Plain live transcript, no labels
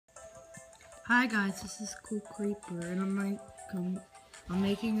Hi guys, this is Cool Creeper, and I'm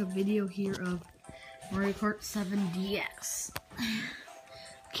making a video here of Mario Kart 7 DS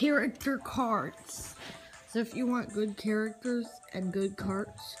character carts. So if you want good characters and good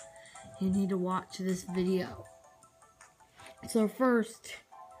carts, you need to watch this video. So first,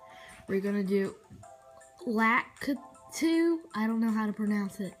 we're gonna do Lakitu. I don't know how to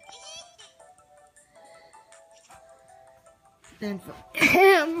pronounce it. Then for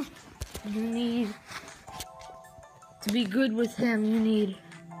him, you need to be good with him. You need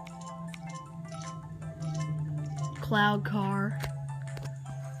Cloud Car,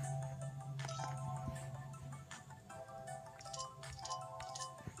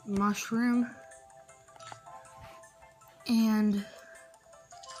 Mushroom, and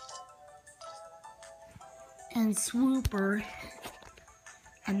Swooper,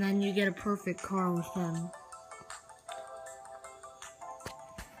 and then you get a perfect car with them.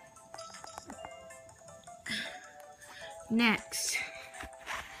 Next,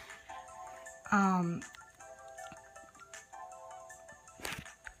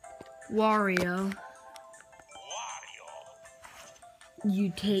 Wario.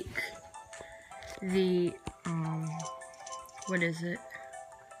 You take the, what is it?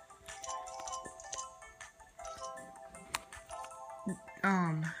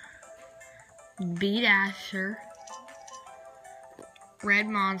 Beat Asher, Red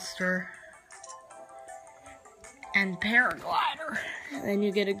Monster, and Paraglider. And then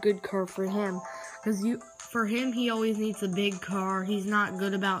you get a good car for him. For him, he always needs a big car. He's not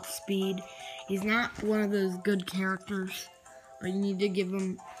good about speed. He's not one of those good characters. But you need to give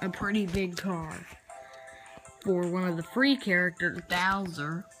him a pretty big car. For one of the free characters,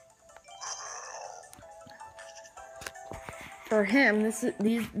 Bowser. For him,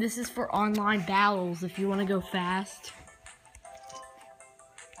 this is for online battles if you want to go fast.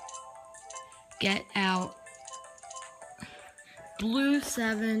 Get out Blue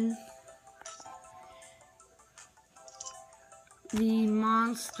 7, the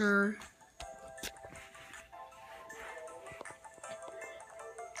Monster,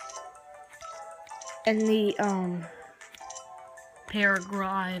 and the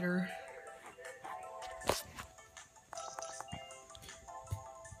Paraglider.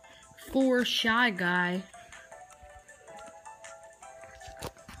 For Shy Guy,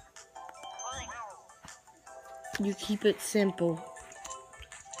 you keep it simple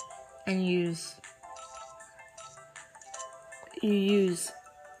and you use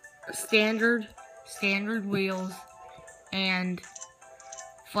standard wheels and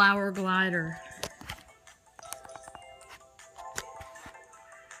flower glider.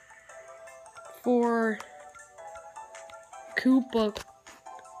 For Koopa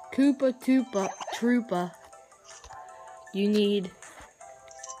Troopa, you need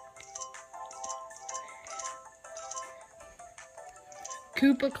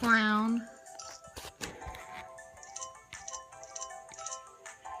Koopa Clown,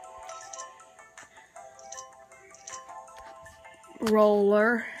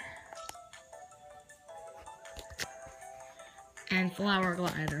 Roller, and Flower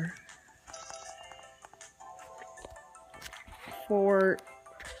Glider. For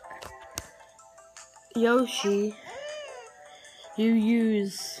Yoshi, you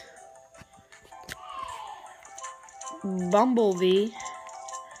use Bumblebee,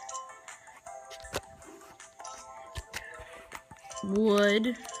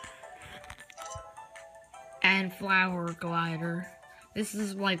 Wood, and Flower Glider. This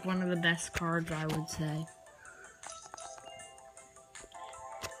is like one of the best cards, I would say.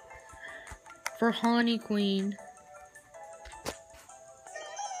 For Honey Queen,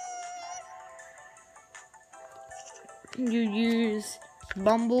 you use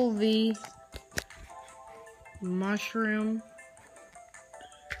Bumblebee, Mushroom,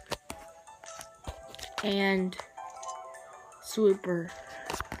 and Swooper.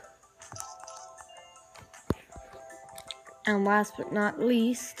 And last but not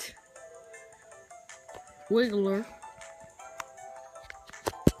least, Wiggler.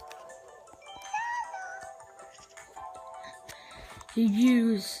 You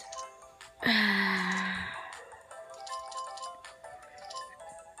use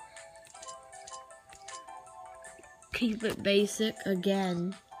keep it basic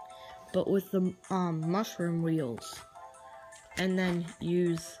again, but with the mushroom wheels, and then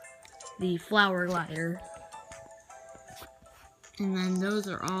use the flower glider. And then those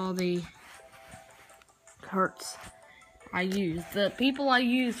are all the carts I use. The people I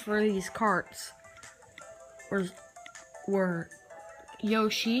used for these carts were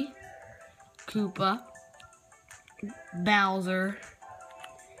Yoshi, Koopa, Bowser,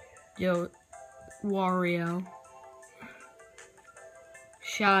 Wario,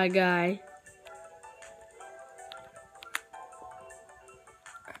 Shy Guy,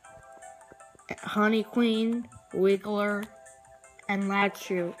 Honey Queen, Wiggler, and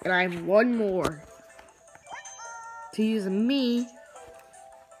Lachu. And I have one more to use me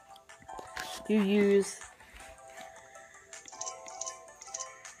to use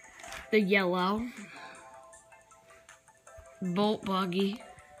the yellow Bolt Buggy.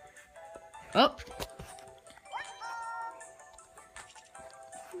 Oh,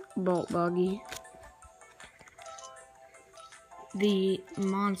 Bolt Buggy, the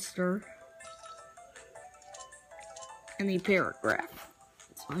monster, and the paragraph.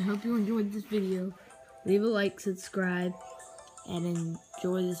 So I hope you enjoyed this video. Leave a like, subscribe, and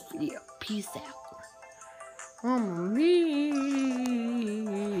enjoy this video. Peace out.